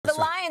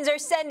Lions are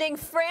sending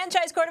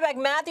franchise quarterback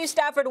Matthew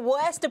Stafford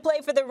west to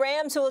play for the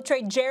Rams, who will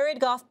trade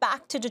Jared Goff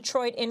back to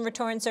Detroit in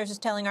return. Sources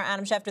telling our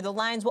Adam Schefter the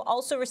Lions will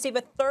also receive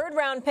a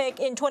third-round pick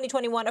in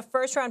 2021, a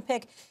first-round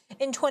pick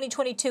in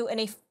 2022,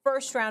 and a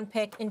first-round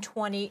pick in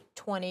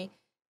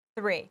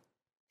 2023.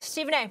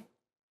 Stephen A.,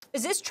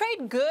 is this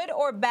trade good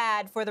or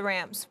bad for the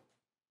Rams?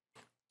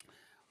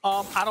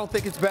 I don't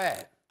think it's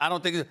bad. I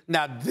don't think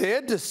now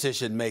their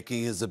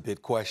decision-making is a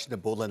bit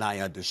questionable, and I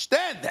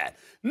understand that.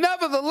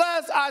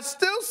 Nevertheless, I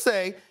still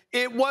say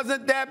it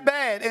wasn't that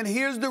bad, and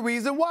here's the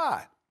reason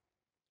why.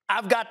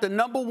 I've got the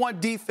 #1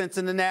 defense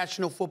in the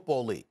National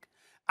Football League.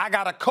 I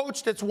got a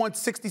coach that's won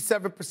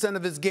 67%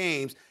 of his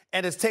games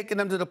and has taken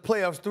them to the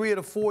playoffs 3 of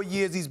the 4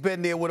 years he's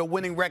been there with a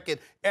winning record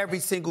every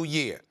single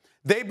year.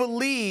 They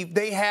believe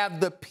they have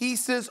the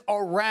pieces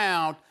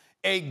around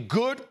a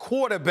good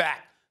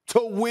quarterback to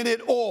win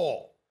it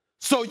all.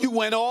 So you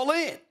went all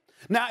in.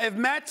 Now, if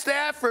Matt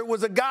Stafford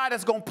was a guy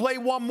that's going to play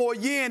one more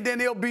year and then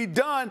he'll be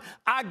done,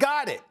 I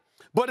got it.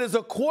 But as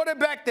a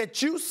quarterback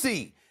that you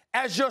see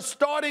as your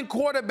starting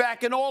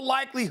quarterback in all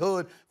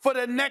likelihood for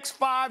the next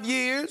 5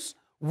 years,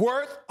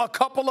 worth a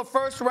couple of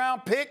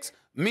first-round picks,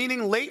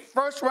 meaning late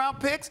first-round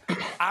picks,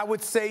 I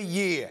would say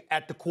yeah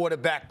at the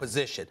quarterback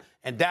position.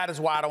 And that is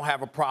why I don't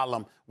have a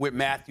problem with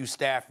Matthew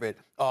Stafford,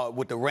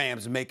 with the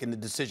Rams making the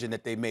decision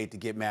that they made to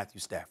get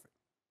Matthew Stafford.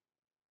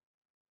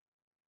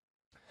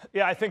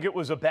 Yeah, I think it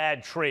was a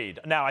bad trade.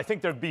 Now, I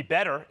think they'd be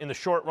better in the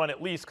short run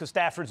at least because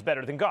Stafford's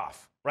better than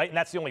Goff, right? And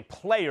that's the only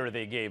player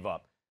they gave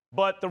up.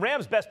 But the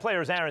Rams' best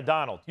player is Aaron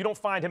Donald. You don't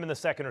find him in the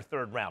second or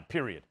third round,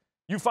 period.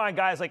 You find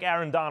guys like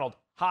Aaron Donald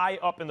high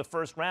up in the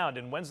first round.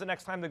 And when's the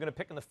next time they're going to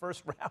pick in the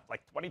first round?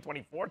 Like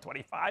 2024,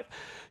 25?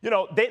 You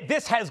know,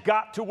 this has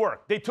got to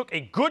work. They took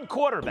a good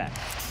quarterback,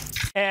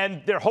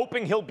 and they're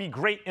hoping he'll be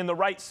great in the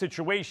right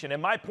situation.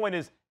 And my point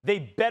is they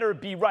better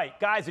be right.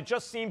 Guys, it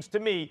just seems to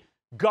me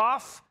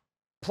Goff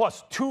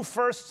plus 2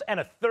 firsts and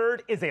a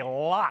third is a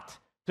lot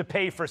to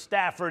pay for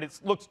Stafford. It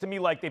looks to me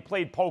like they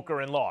played poker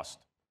and lost.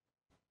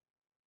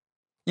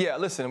 Yeah,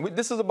 listen,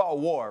 this is about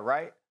war,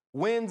 right?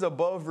 Wins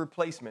above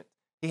replacement.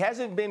 He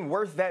hasn't been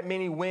worth that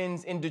many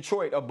wins in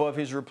Detroit above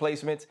his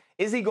replacements.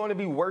 Is he going to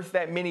be worth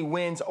that many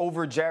wins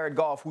over Jared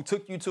Goff, who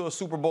took you to a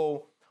Super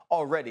Bowl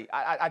already?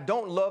 I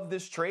don't love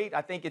this trade.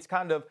 I think it's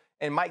kind of,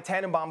 and Mike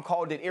Tannenbaum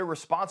called it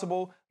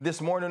irresponsible this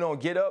morning on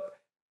Get Up.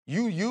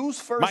 You use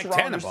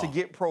first-rounders to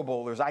get Pro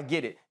Bowlers. I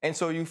get it. And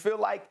so you feel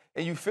like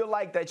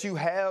that you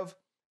have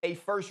a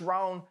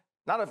first-round,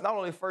 not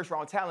only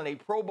first-round talent, a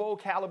Pro Bowl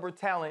caliber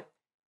talent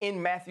in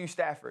Matthew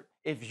Stafford.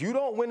 If you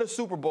don't win a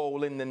Super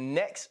Bowl in the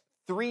next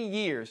 3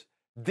 years,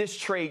 this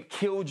trade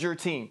killed your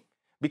team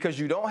because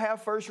you don't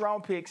have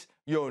first-round picks.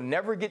 You'll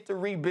never get to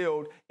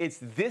rebuild. It's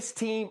this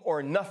team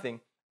or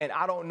nothing, and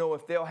I don't know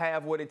if they'll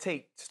have what it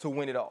takes to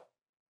win it all.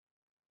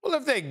 Well,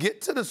 if they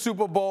get to the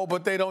Super Bowl,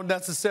 but they don't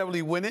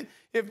necessarily win it,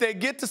 if they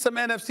get to some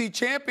NFC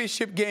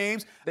Championship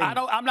games,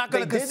 I'm not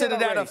going to consider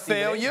that a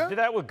failure. They did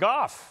that with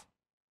Goff.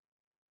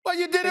 Well,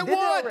 you did it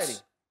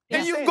once.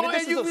 And you've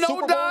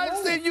nosedived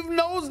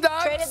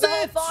Traded the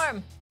whole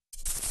farm.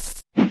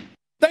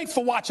 Thanks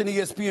for watching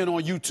ESPN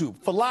on YouTube.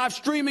 For live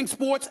streaming,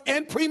 sports,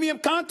 and premium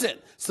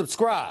content,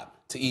 subscribe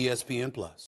to ESPN+.